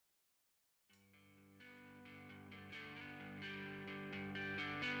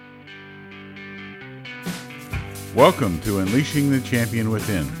Welcome to Unleashing the Champion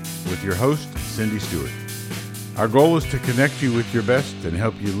Within with your host, Cindy Stewart. Our goal is to connect you with your best and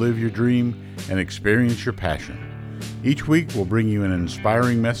help you live your dream and experience your passion. Each week we'll bring you an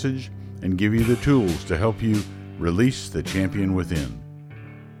inspiring message and give you the tools to help you release the champion within.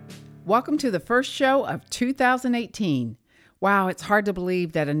 Welcome to the first show of 2018. Wow, it's hard to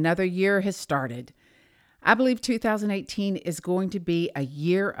believe that another year has started. I believe 2018 is going to be a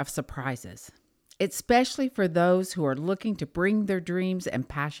year of surprises, especially for those who are looking to bring their dreams and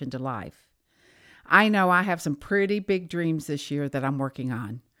passion to life. I know I have some pretty big dreams this year that I'm working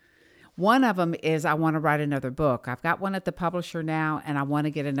on. One of them is I want to write another book. I've got one at the publisher now, and I want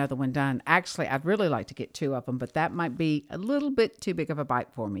to get another one done. Actually, I'd really like to get two of them, but that might be a little bit too big of a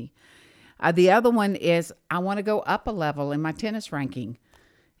bite for me. The other one is I want to go up a level in my tennis ranking.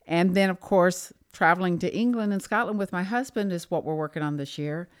 And then, of course, traveling to England and Scotland with my husband is what we're working on this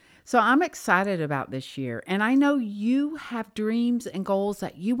year. So I'm excited about this year, and I know you have dreams and goals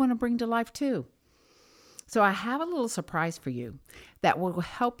that you want to bring to life too. So I have a little surprise for you that will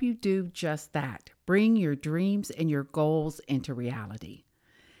help you do just that. Bring your dreams and your goals into reality.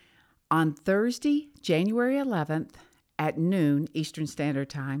 On Thursday, January 11th at noon Eastern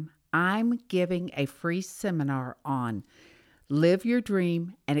Standard Time, I'm giving a free seminar on Live Your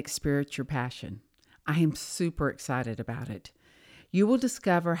Dream and Experience Your Passion. I am super excited about it. You will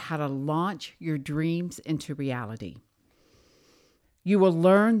discover how to launch your dreams into reality. You will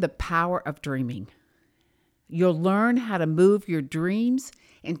learn the power of dreaming. You'll learn how to move your dreams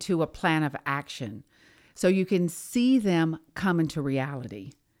into a plan of action so you can see them come into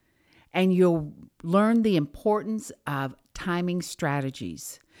reality. And you'll learn the importance of timing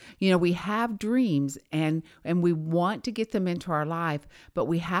strategies. You know, we have dreams and we want to get them into our life, but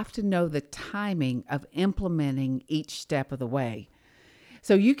we have to know the timing of implementing each step of the way.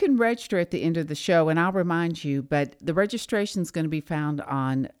 So you can register at the end of the show, and I'll remind you, but the registration is going to be found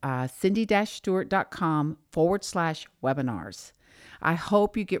on cindy-stewart.com/webinars. I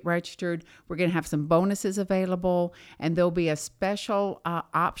hope you get registered. We're going to have some bonuses available, and there'll be a special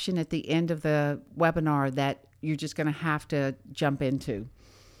option at the end of the webinar that you're just going to have to jump into.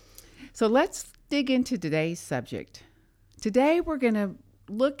 So let's dig into today's subject. Today we're going to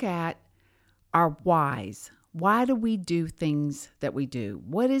look at our whys. Why do we do things that we do?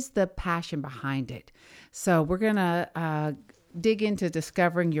 What is the passion behind it? So we're going to dig into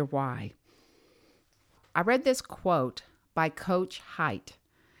discovering your why. I read this quote by Coach Hite.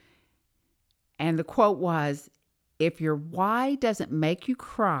 And the quote was, "If your why doesn't make you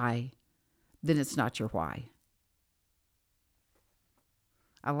cry, then it's not your why."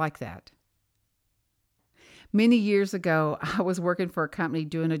 I like that. Many years ago, I was working for a company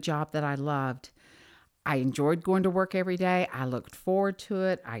doing a job that I loved. I enjoyed going to work every day. I looked forward to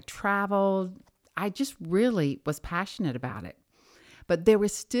it. I traveled. I just really was passionate about it. But there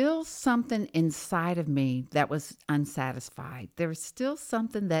was still something inside of me that was unsatisfied. There was still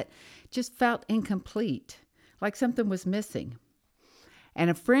something that just felt incomplete, like something was missing.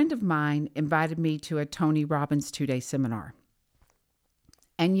 And a friend of mine invited me to a Tony Robbins 2-day seminar.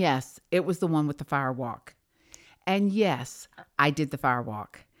 And yes, it was the one with the fire walk. And yes, I did the fire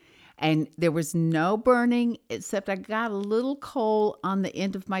walk. And there was no burning, except I got a little coal on the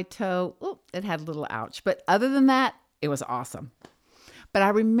end of my toe. Oh, it had a little ouch. But other than that, it was awesome. But I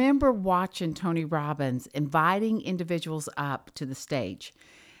remember watching Tony Robbins inviting individuals up to the stage.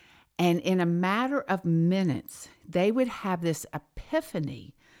 And in a matter of minutes, they would have this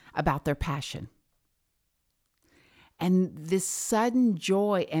epiphany about their passion. And this sudden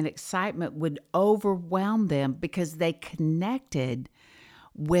joy and excitement would overwhelm them because they connected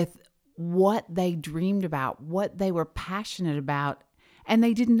with what they dreamed about, what they were passionate about, and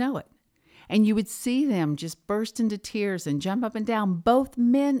they didn't know it. And you would see them just burst into tears and jump up and down, both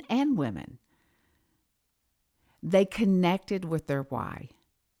men and women. They connected with their why.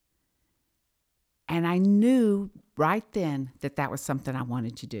 And I knew right then that that was something I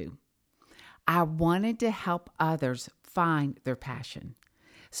wanted to do. I wanted to help others find their passion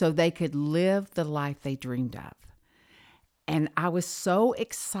so they could live the life they dreamed of. And I was so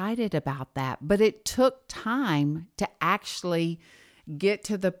excited about that, but it took time to actually get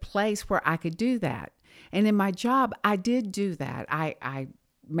to the place where I could do that. And in my job, I did do that. I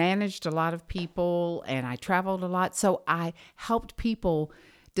managed a lot of people and I traveled a lot. So I helped people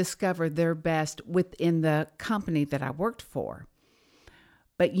discover their best within the company that I worked for.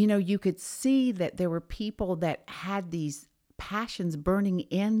 But, you know, you could see that there were people that had these passions burning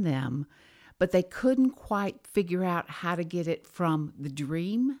in them, but they couldn't quite figure out how to get it from the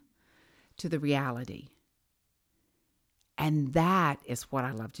dream to the reality. And that is what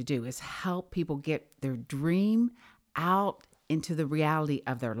I love to do, is help people get their dream out into the reality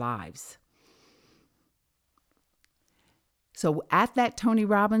of their lives. So at that Tony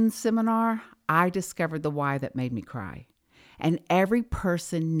Robbin seminar, I discovered the why that made me cry. And every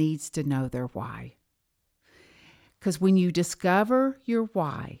person needs to know their why. Because when you discover your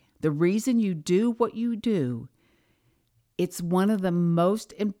why, the reason you do what you do, it's one of the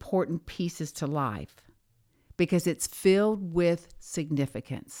most important pieces to life because it's filled with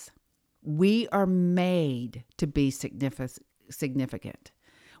significance. We are made to be significant.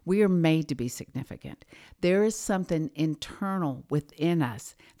 We are made to be significant. There is something internal within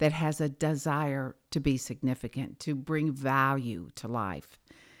us that has a desire to be significant, to bring value to life.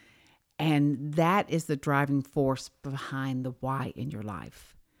 And that is the driving force behind the why in your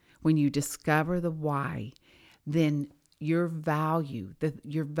life. When you discover the why, then your value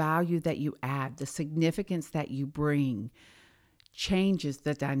that you add, the significance that you bring, changes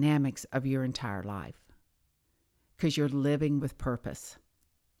the dynamics of your entire life because you're living with purpose.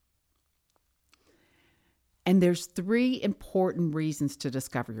 And there's 3 important reasons to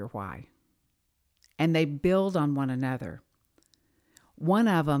discover your why, and they build on one another. One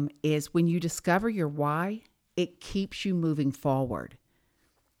of them is when you discover your why, it keeps you moving forward.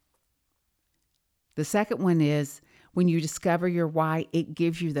 The second one is when you discover your why, it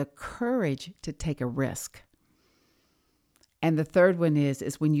gives you the courage to take a risk. And the third one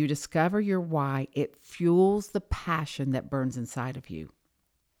is when you discover your why, it fuels the passion that burns inside of you.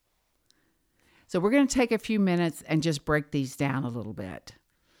 So we're going to take a few minutes and just break these down a little bit.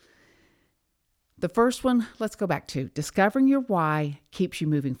 The first one, let's go back to discovering your why keeps you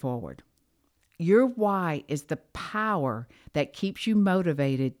moving forward. Your why is the power that keeps you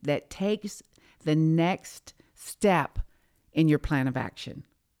motivated, that takes the next step in your plan of action.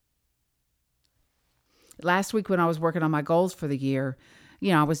 Last week when I was working on my goals for the year,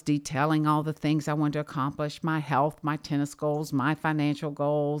 I was detailing all the things I wanted to accomplish, my health, my tennis goals, my financial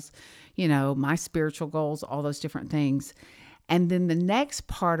goals, my spiritual goals, all those different things. And then the next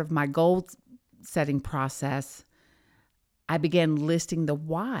part of my goal setting process, I began listing the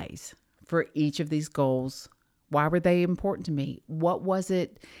whys for each of these goals. Why were they important to me? What was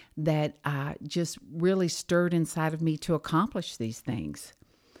it that just really stirred inside of me to accomplish these things?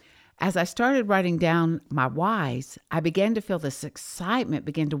 As I started writing down my whys, I began to feel this excitement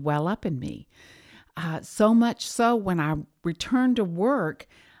begin to well up in me. So much so when I returned to work,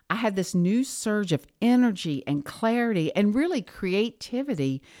 I had this new surge of energy and clarity and really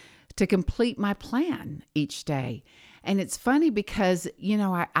creativity to complete my plan each day. And it's funny because,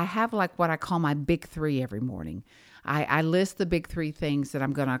 I have like what I call my big 3 every morning. I list the big 3 things that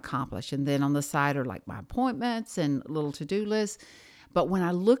I'm going to accomplish. And then on the side are like my appointments and little to-do lists. But when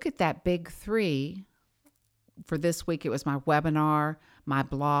I look at that big 3, for this week, it was my webinar, my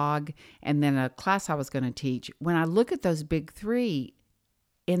blog, and then a class I was going to teach. When I look at those big 3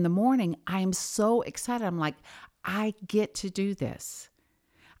 in the morning, I am so excited. I'm like, I get to do this.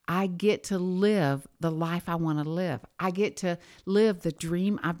 I get to live the life I want to live. I get to live the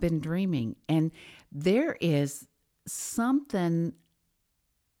dream I've been dreaming. And there is something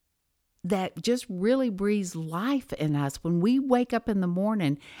that just really breathes life in us when we wake up in the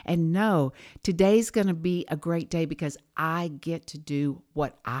morning and know today's going to be a great day because I get to do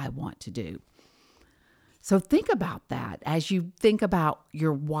what I want to do. So think about that as you think about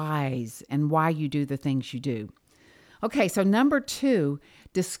your whys and why you do the things you do. Okay, so number 2,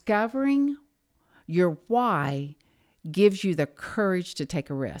 discovering your why gives you the courage to take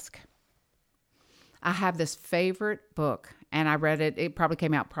a risk. I have this favorite book, and I read it. It probably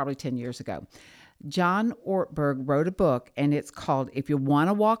came out 10 years ago. John Ortberg wrote a book, and it's called, If You Want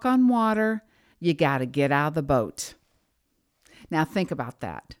to Walk on Water, You Got to Get Out of the Boat. Now think about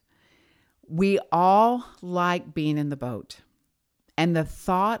that. We all like being in the boat. And the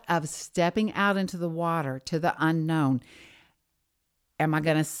thought of stepping out into the water to the unknown, am I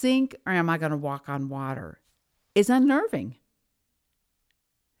going to sink or am I going to walk on water, is unnerving.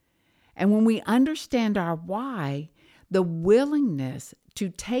 And when we understand our why, the willingness to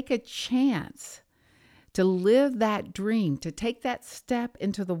take a chance, to live that dream, to take that step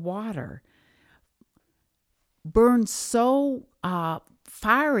into the water, burns so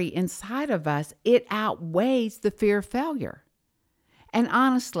fiery inside of us, it outweighs the fear of failure. And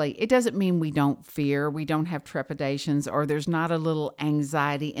honestly, it doesn't mean we don't fear, we don't have trepidations, or there's not a little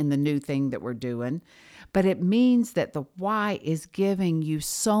anxiety in the new thing that we're doing. But it means that the why is giving you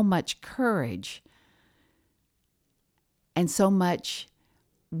so much courage and so much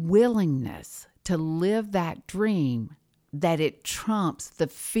willingness to live that dream that it trumps the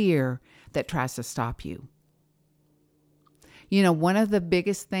fear that tries to stop you. One of the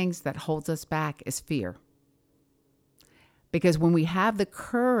biggest things that holds us back is fear. Because when we have the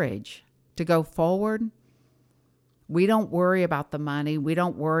courage to go forward, we don't worry about the money. We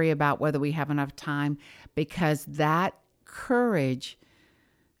don't worry about whether we have enough time, because that courage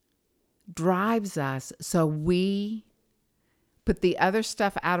drives us, so we put the other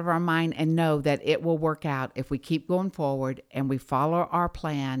stuff out of our mind and know that it will work out if we keep going forward and we follow our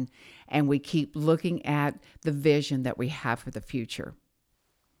plan and we keep looking at the vision that we have for the future.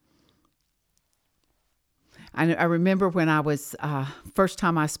 I remember when I was, first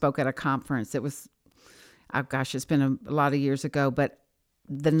time I spoke at a conference, it was, it's been a lot of years ago, but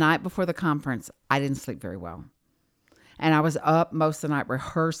the night before the conference, I didn't sleep very well. And I was up most of the night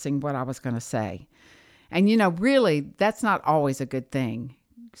rehearsing what I was going to say. And, really, that's not always a good thing.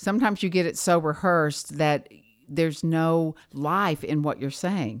 Sometimes you get it so rehearsed that there's no life in what you're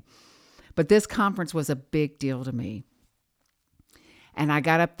saying. But this conference was a big deal to me. And I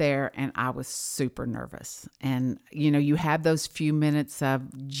got up there and I was super nervous. And, you have those few minutes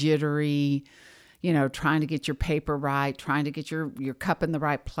of jittery, trying to get your paper right, trying to get your cup in the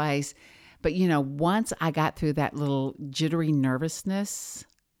right place. But, once I got through that little jittery nervousness,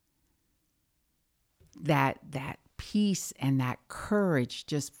 that peace and that courage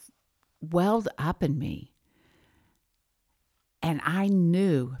just welled up in me. And I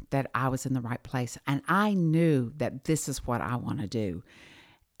knew that I was in the right place. And I knew that this is what I want to do.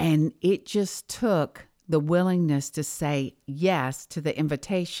 And it just took the willingness to say yes to the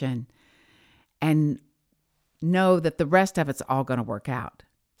invitation and know that the rest of it's all going to work out.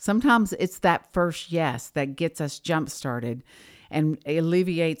 Sometimes it's that first yes that gets us jump-started and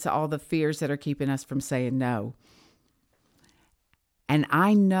alleviates all the fears that are keeping us from saying no. And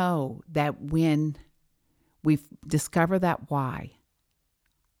I know that when we discover that why,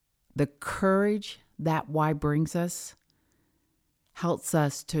 the courage that why brings us helps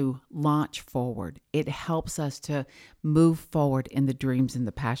us to launch forward. It helps us to move forward in the dreams and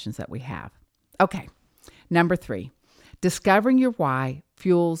the passions that we have. Okay, number 3, discovering your why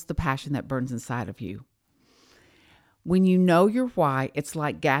fuels the passion that burns inside of you. When you know your why, it's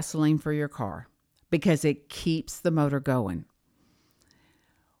like gasoline for your car because it keeps the motor going.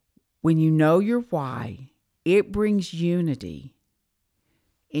 When you know your why, it brings unity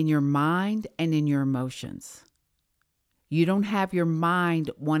in your mind and in your emotions. You don't have your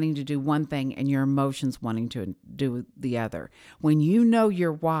mind wanting to do one thing and your emotions wanting to do the other. When you know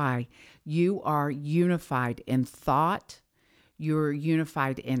your why, you are unified in thought, you're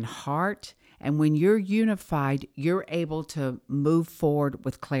unified in heart, and when you're unified, you're able to move forward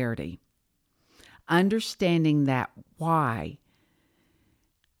with clarity. Understanding that why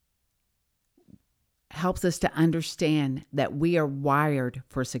helps us to understand that we are wired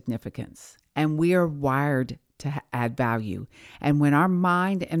for significance and we are wired to add value. And when our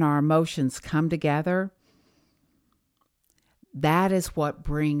mind and our emotions come together, that is what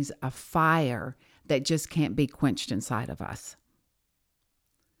brings a fire that just can't be quenched inside of us.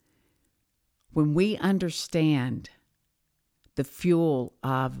 When we understand the fuel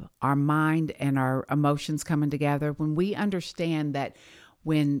of our mind and our emotions coming together, when we understand that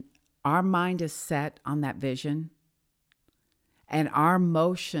when our mind is set on that vision and our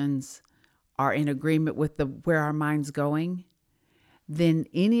emotions are in agreement with where our mind's going, then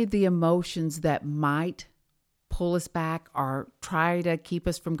any of the emotions that might pull us back or try to keep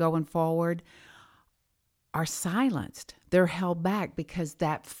us from going forward are silenced. They're held back because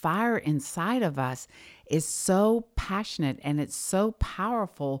that fire inside of us is so passionate and it's so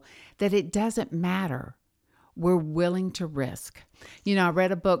powerful that it doesn't matter. We're willing to risk. I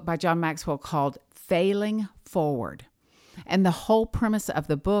read a book by John Maxwell called Failing Forward. And the whole premise of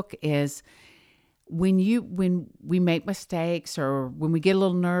the book is when we make mistakes or when we get a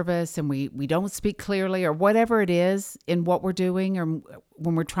little nervous and we don't speak clearly or whatever it is in what we're doing or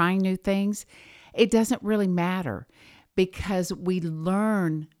when we're trying new things, it doesn't really matter because we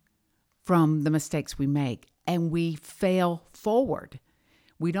learn from the mistakes we make and we fail forward.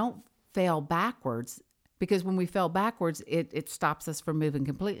 We don't fail backwards because when we fail backwards, it stops us from moving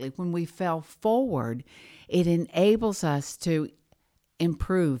completely. When we fail forward, it enables us to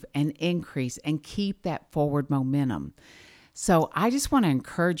improve and increase and keep that forward momentum. So I just want to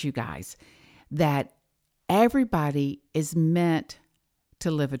encourage you guys that everybody is meant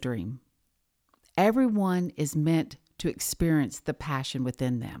to live a dream. Everyone is meant to experience the passion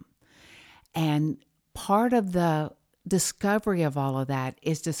within them. And part of the discovery of all of that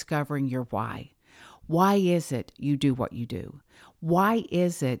is discovering your why. Why is it you do what you do? Why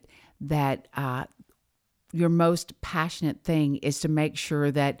is it that your most passionate thing is to make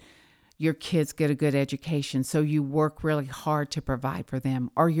sure that your kids get a good education, so you work really hard to provide for them.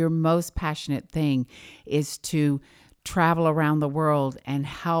 Or your most passionate thing is to travel around the world and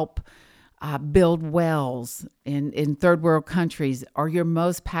help build wells in third world countries. Or your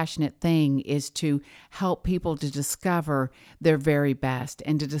most passionate thing is to help people to discover their very best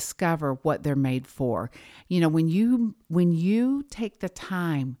and to discover what they're made for. When you take the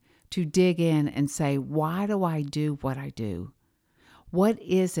time to dig in and say, why do I do what I do? What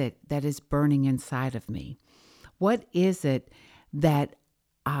is it that is burning inside of me? What is it that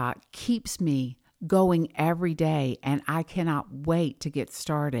keeps me going every day and I cannot wait to get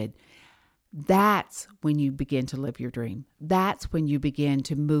started? That's when you begin to live your dream. That's when you begin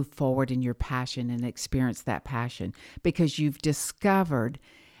to move forward in your passion and experience that passion, because you've discovered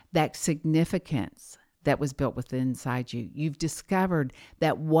that significance that was built within inside you. You've discovered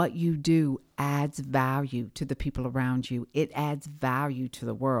that what you do adds value to the people around you. It adds value to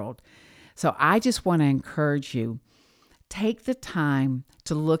the world. So I just want to encourage you, take the time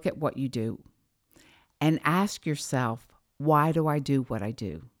to look at what you do and ask yourself, why do I do what I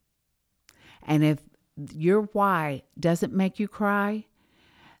do? And if your why doesn't make you cry,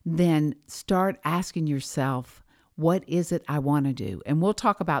 then start asking yourself, what is it I want to do? And we'll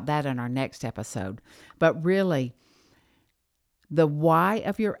talk about that in our next episode. But really, the why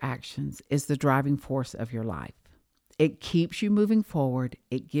of your actions is the driving force of your life. It keeps you moving forward,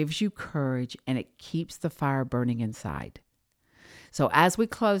 it gives you courage, and it keeps the fire burning inside. So as we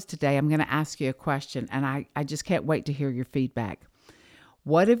close today, I'm going to ask you a question, and I just can't wait to hear your feedback.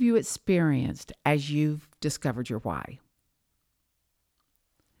 What have you experienced as you've discovered your why?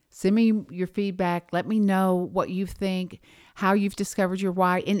 Send me your feedback. Let me know what you think, how you've discovered your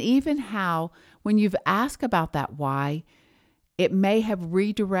why, and even how, when you've asked about that why, it may have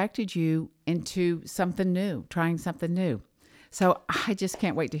redirected you into something new, trying something new. So I just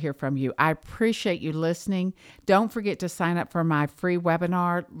can't wait to hear from you. I appreciate you listening. Don't forget to sign up for my free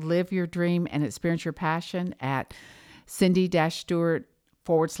webinar, Live Your Dream and Experience Your Passion, at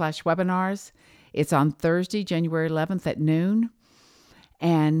Cindy-Stewart.com/webinars. It's on Thursday, January 11th at noon.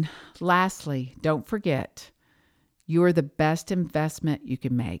 And lastly, don't forget, you are the best investment you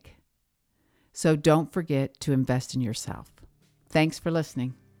can make. So don't forget to invest in yourself. Thanks for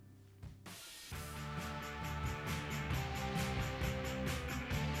listening.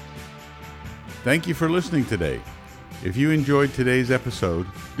 Thank you for listening today. If you enjoyed today's episode,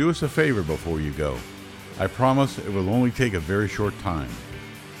 do us a favor before you go. I promise it will only take a very short time.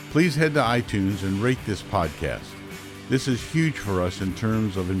 Please head to iTunes and rate this podcast. This is huge for us in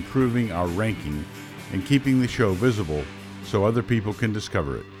terms of improving our ranking and keeping the show visible so other people can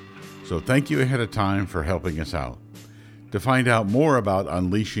discover it. So thank you ahead of time for helping us out. To find out more about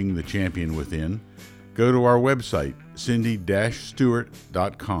Unleashing the Champion Within, go to our website,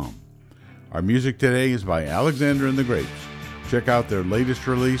 Cindy-Stewart.com. Our music today is by Alexander and the Grapes. Check out their latest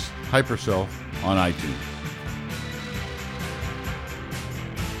release, Hyper Self, on iTunes.